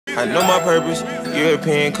I know my purpose.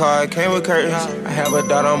 European car came with curtains. I have a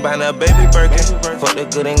daughter, I'm buying a baby Birkin. Fuck the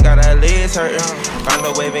good and got our legs hurting. Found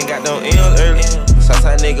a wave and got them M's early.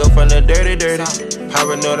 Southside nigga from the dirty.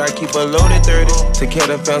 Power note, I keep a loaded 30. To kill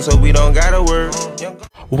the fam so we don't gotta work.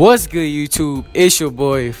 What's good, YouTube? It's your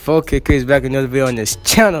boy 4K Chris back with another video on this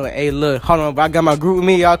channel. Hey, look, hold on, bro. I got my group with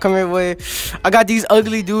me. Y'all come here with. I got these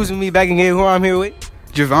ugly dudes with me back in here. Who I'm here with?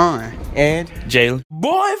 Javon and Jalen.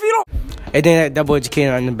 Boy, if you don't. And then that boy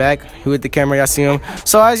Jakeem in the back. He with the camera. Y'all see him.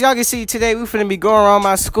 So as y'all can see today, we finna be going around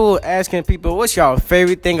my school asking people what's y'all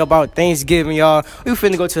favorite thing about Thanksgiving, y'all. We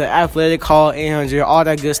finna go to the athletic hall, 800, all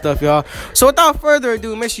that good stuff, y'all. So without further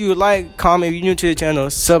ado, make sure you like, comment. If you're new to the channel,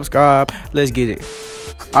 subscribe. Let's get it.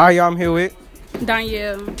 All right, y'all. I'm here with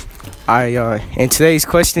Danielle. All right, y'all. And today's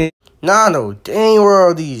question. Nah, no dang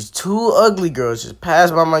world, these two ugly girls just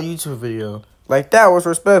passed by my YouTube video. Like that was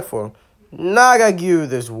respectful. Now I gotta give you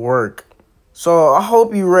this work. So I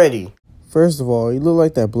hope you ready. First of all, you look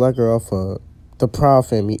like that black girl off of The Proud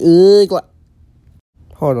Family. Ugh.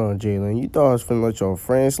 Hold on, Jalen. You thought I was finna let your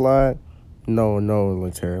friend slide? No,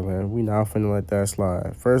 Laterra, man. We not finna let that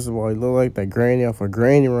slide. First of all, you look like that granny off of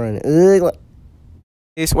Granny Run. Ugh.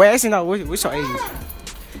 Wait, actually, no. What's your age?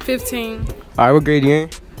 15. All right, what grade you in?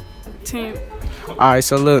 10. All right,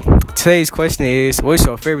 so look. Today's question is, what's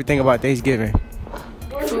your favorite thing about Thanksgiving?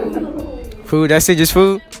 Food. Food? That's it, just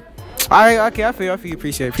food? All right, okay, I feel you.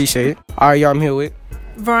 Appreciate it. All right, y'all, I'm here with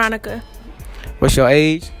Veronica. What's your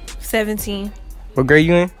age? 17. What grade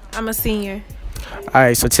you in? I'm a senior. All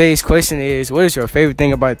right, so today's question is, what is your favorite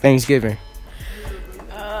thing about Thanksgiving?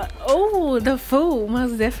 The food,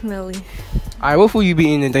 most definitely. All right, what food you be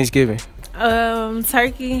eating in Thanksgiving?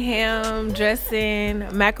 Turkey, ham,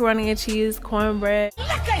 dressing, macaroni and cheese, cornbread.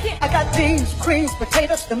 I got beans, greens,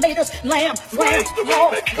 potatoes, tomatoes, lamb,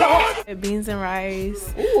 Beans and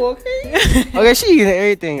rice. Ooh, okay. Okay, she eating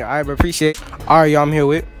everything. All right, but appreciate it. All right, y'all, I'm here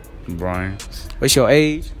with Brian. What's your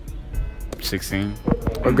age? 16.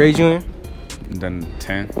 What grade you in? Then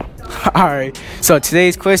 10. All right, so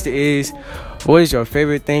today's question is, what is your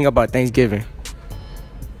favorite thing about Thanksgiving?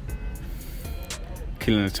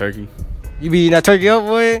 Killing a turkey. You be eating that turkey up,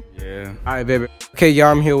 boy? Yeah. All right, baby. Okay, y'all,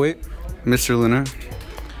 I'm here with Mr. Luna.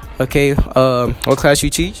 Okay, what class you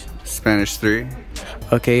teach? Spanish 3.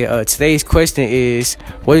 Okay, today's question is,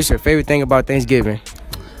 what is your favorite thing about Thanksgiving?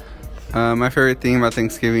 My favorite thing about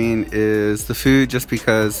Thanksgiving is the food, just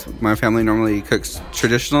because my family normally cooks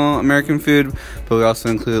traditional American food, but we also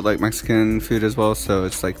include like Mexican food as well, so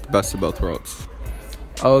it's like the best of both worlds.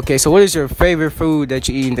 Okay, so what is your favorite food that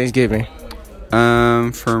you eat in Thanksgiving?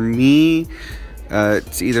 For me,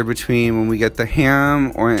 it's either between when we get the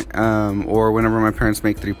ham or whenever my parents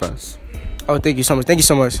make tripas. Oh, thank you so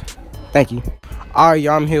much. Thank you. All right,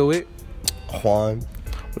 y'all, I'm here with Juan.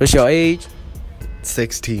 What's your age?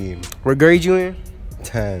 16. What grade you in?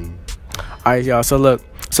 10. All right, y'all, so look.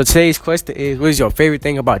 So today's question is, what is your favorite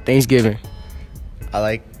thing about Thanksgiving? I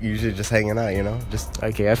like usually just hanging out, you know?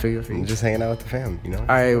 Okay, I feel you. Just hanging out with the fam, you know? All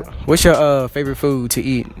right, what's your favorite food to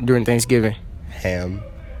eat during Thanksgiving? Ham.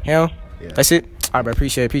 Ham? Yeah. That's it? All right, bro,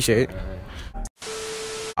 appreciate it.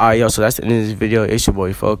 All right, yo, so that's the end of this video. It's your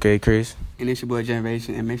boy 4K Chris. And it's your boy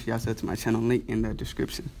Generation, and make sure y'all sub to my channel, link in the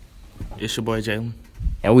description. It's your boy Jalen.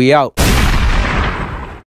 And we out.